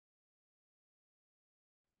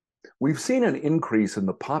We've seen an increase in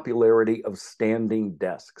the popularity of standing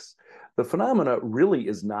desks. The phenomena really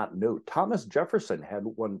is not new. Thomas Jefferson had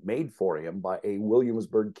one made for him by a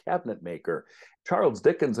Williamsburg cabinet maker. Charles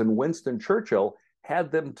Dickens and Winston Churchill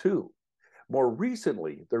had them too. More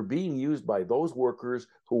recently, they're being used by those workers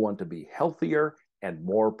who want to be healthier and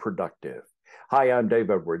more productive. Hi, I'm Dave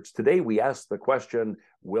Edwards. Today we ask the question,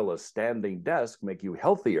 will a standing desk make you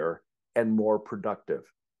healthier and more productive?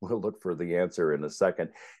 We'll look for the answer in a second.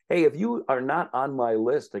 Hey, if you are not on my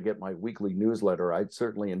list to get my weekly newsletter, I'd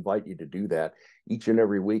certainly invite you to do that. Each and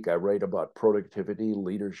every week, I write about productivity,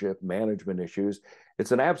 leadership, management issues.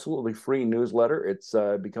 It's an absolutely free newsletter. It's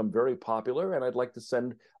become very popular, and I'd like to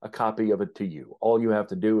send a copy of it to you. All you have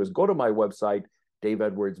to do is go to my website,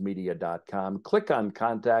 daveedwardsmedia.com, click on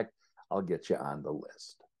contact. I'll get you on the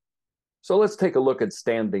list. So let's take a look at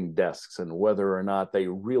standing desks and whether or not they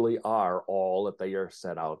really are all that they are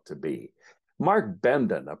set out to be. Mark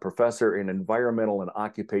Bendon, a professor in environmental and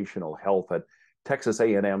occupational health at Texas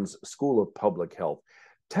A&M's School of Public Health,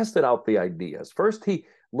 tested out the ideas. First, he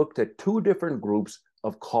looked at two different groups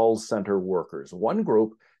of call center workers. One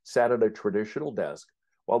group sat at a traditional desk,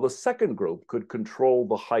 while the second group could control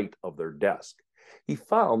the height of their desk. He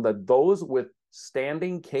found that those with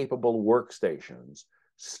standing capable workstations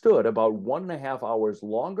stood about 1.5 hours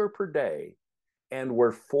longer per day and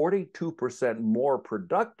were 42% more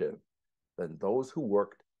productive than those who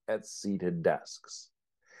worked at seated desks.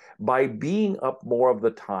 By being up more of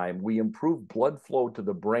the time, we improve blood flow to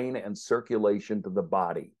the brain and circulation to the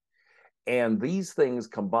body. And these things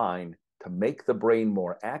combine to make the brain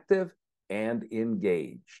more active and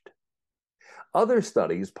engaged. Other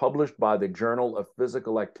studies published by the Journal of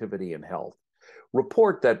Physical Activity and Health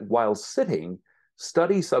report that while sitting,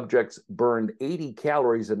 study subjects burned 80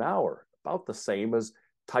 calories an hour, about the same as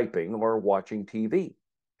typing or watching TV.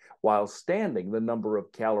 While standing, the number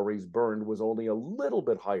of calories burned was only a little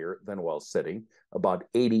bit higher than while sitting, about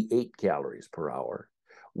 88 calories per hour.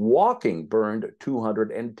 Walking burned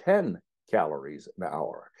 210 calories an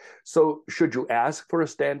hour. So should you ask for a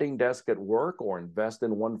standing desk at work or invest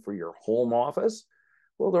in one for your home office?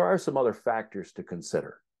 Well, there are some other factors to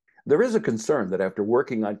consider. There is a concern that after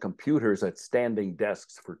working on computers at standing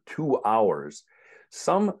desks for 2 hours,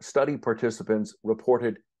 some study participants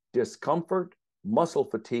reported discomfort, muscle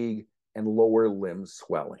fatigue, and lower limb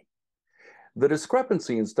swelling. The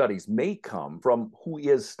discrepancy in studies may come from who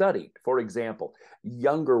is studied. For example,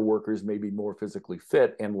 younger workers may be more physically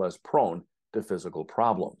fit and less prone to physical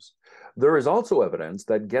problems. There is also evidence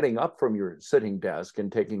that getting up from your sitting desk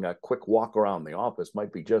and taking a quick walk around the office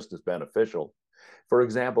might be just as beneficial. For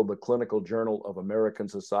example, the Clinical Journal of American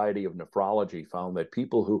Society of Nephrology found that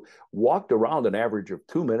people who walked around an average of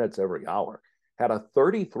 2 minutes every hour had a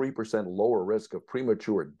 33% lower risk of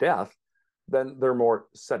premature death than their more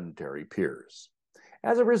sedentary peers.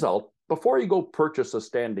 As a result, before you go purchase a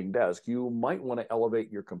standing desk, you might want to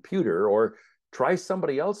elevate your computer or try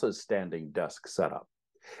somebody else's standing desk setup.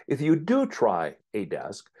 If you do try a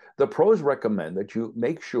desk, the pros recommend that you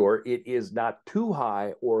make sure it is not too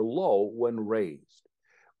high or low when raised.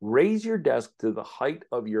 Raise your desk to the height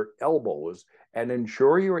of your elbows and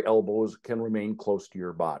ensure your elbows can remain close to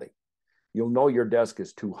your body. You'll know your desk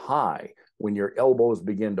is too high when your elbows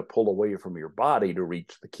begin to pull away from your body to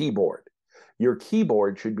reach the keyboard. Your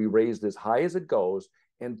keyboard should be raised as high as it goes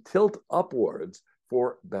and tilt upwards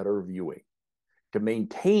for better viewing. To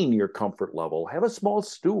maintain your comfort level, have a small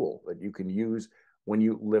stool that you can use when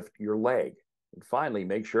you lift your leg. And finally,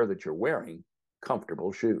 make sure that you're wearing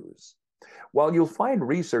comfortable shoes. While you'll find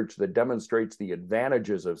research that demonstrates the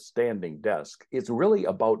advantages of standing desk, it's really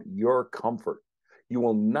about your comfort. You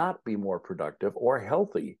will not be more productive or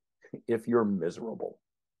healthy if you're miserable.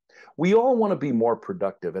 We all want to be more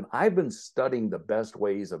productive, and I've been studying the best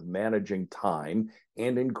ways of managing time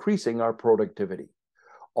and increasing our productivity.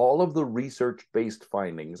 All of the research-based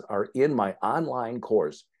findings are in my online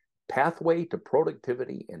course, Pathway to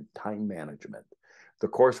Productivity and Time Management. The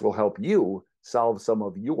course will help you solve some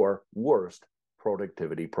of your worst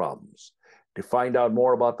productivity problems. To find out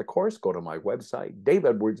more about the course, go to my website,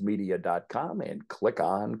 daveedwardsmedia.com, and click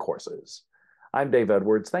on courses. I'm Dave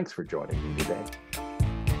Edwards. Thanks for joining me today.